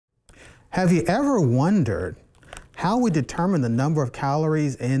Have you ever wondered how we determine the number of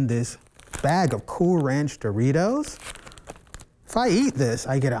calories in this bag of Cool Ranch Doritos? If I eat this,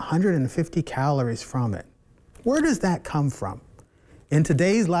 I get 150 calories from it. Where does that come from? In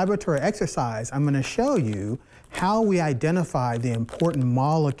today's laboratory exercise, I'm going to show you how we identify the important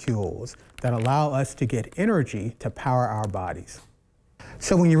molecules that allow us to get energy to power our bodies.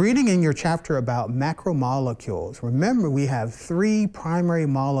 So when you're reading in your chapter about macromolecules, remember we have 3 primary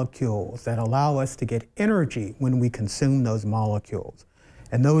molecules that allow us to get energy when we consume those molecules.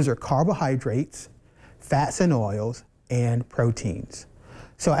 And those are carbohydrates, fats and oils, and proteins.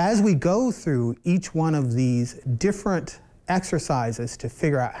 So as we go through each one of these different exercises to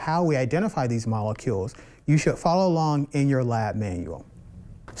figure out how we identify these molecules, you should follow along in your lab manual.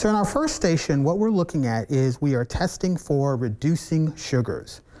 So in our first station, what we're looking at is we are testing for reducing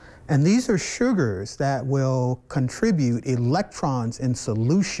sugars. And these are sugars that will contribute electrons in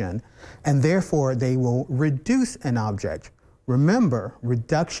solution, and therefore they will reduce an object. Remember,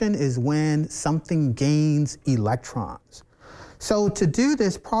 reduction is when something gains electrons. So to do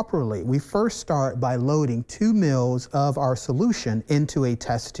this properly, we first start by loading 2 mL of our solution into a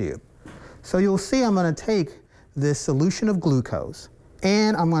test tube. So you'll see I'm going to take this solution of glucose,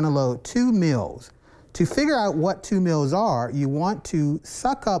 and I'm going to load 2 mL. To figure out what 2 mL are, you want to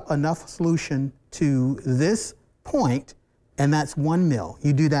suck up enough solution to this point, and that's 1 mL.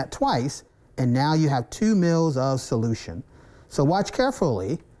 You do that twice, and now you have 2 mL of solution. So watch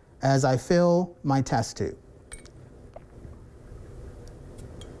carefully as I fill my test tube.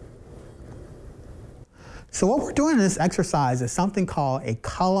 So what we're doing in this exercise is something called a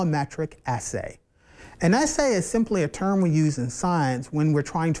colorimetric assay. An assay is simply a term we use in science when we're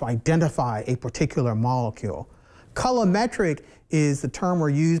trying to identify a particular molecule. Colorimetric is the term we're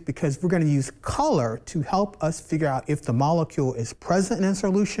used because we're going to use color to help us figure out if the molecule is present in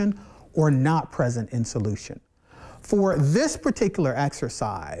solution or not present in solution. For this particular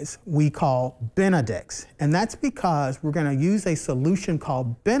exercise, we call Benedict's, and that's because we're going to use a solution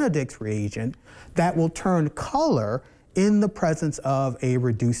called Benedict's reagent that will turn color in the presence of a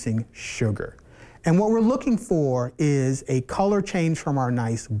reducing sugar. And what we're looking for is a color change from our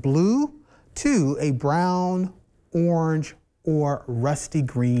nice blue to a brown, orange, or rusty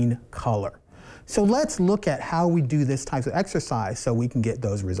green color. So let's look at how we do this type of exercise so we can get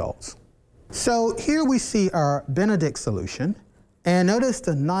those results. So here we see our Benedict solution, and notice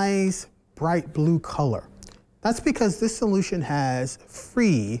the nice bright blue color. That's because this solution has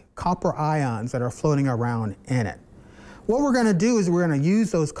free copper ions that are floating around in it. What we're going to do is we're going to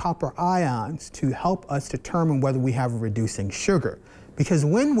use those copper ions to help us determine whether we have a reducing sugar. Because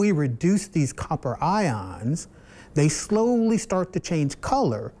when we reduce these copper ions, they slowly start to change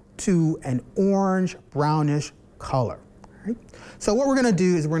color to an orange, brownish color. Right? So what we're going to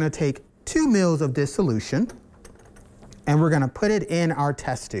do is we're going to take 2 mL of this solution, and we're going to put it in our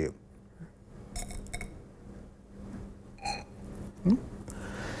test tube.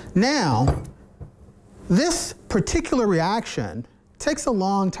 Now, this particular reaction takes a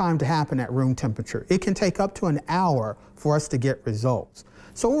long time to happen at room temperature. It can take up to an hour for us to get results.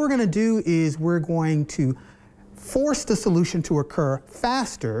 So what we're going to do is we're going to force the solution to occur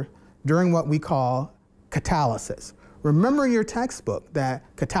faster during what we call catalysis. Remember in your textbook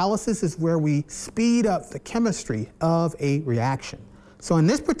that catalysis is where we speed up the chemistry of a reaction. So in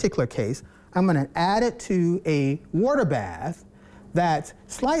this particular case, I'm going to add it to a water bath that's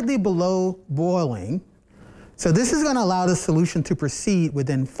slightly below boiling. So this is going to allow the solution to proceed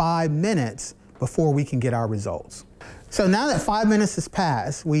within 5 minutes before we can get our results. So now that 5 minutes has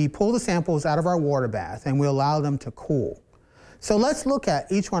passed, we pull the samples out of our water bath and we allow them to cool. So let's look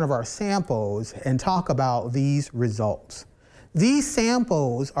at each one of our samples and talk about these results. These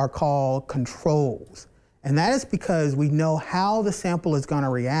samples are called controls, and that is because we know how the sample is going to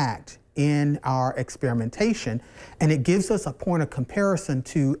react in our experimentation, and it gives us a point of comparison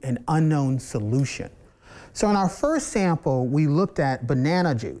to an unknown solution. So in our first sample, we looked at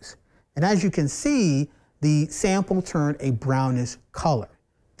banana juice, and as you can see, the sample turned a brownish color.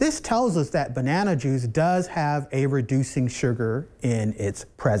 This tells us that banana juice does have a reducing sugar in its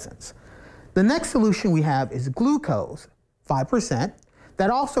presence. The next solution we have is glucose, 5%. That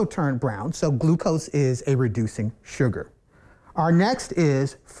also turned brown, so glucose is a reducing sugar. Our next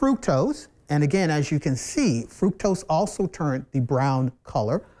is fructose, and again, as you can see, fructose also turned the brown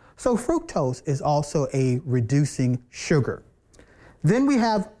color, so fructose is also a reducing sugar. Then we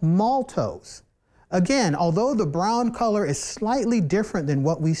have maltose. Again, although the brown color is slightly different than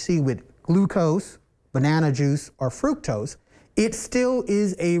what we see with glucose, banana juice, or fructose, it still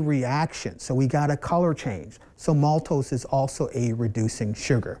is a reaction, so we got a color change. So maltose is also a reducing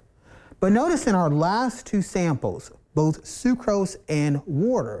sugar. But notice in our last two samples, both sucrose and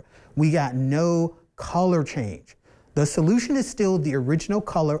water, we got no color change. The solution is still the original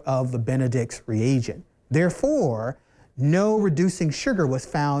color of the Benedict's reagent. Therefore, no reducing sugar was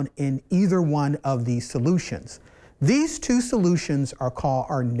found in either one of these solutions. These two solutions are called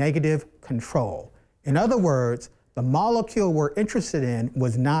our negative control. In other words, the molecule we're interested in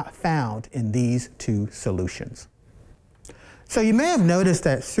was not found in these two solutions. So you may have noticed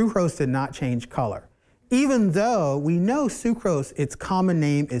that sucrose did not change color, even though we know sucrose, its common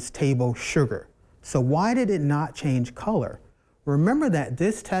name is table sugar. So why did it not change color? Remember that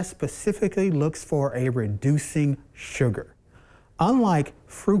this test specifically looks for a reducing sugar. Unlike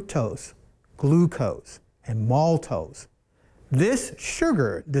fructose, glucose, and maltose, this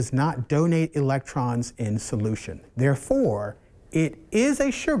sugar does not donate electrons in solution. Therefore, it is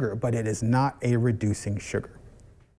a sugar, but it is not a reducing sugar.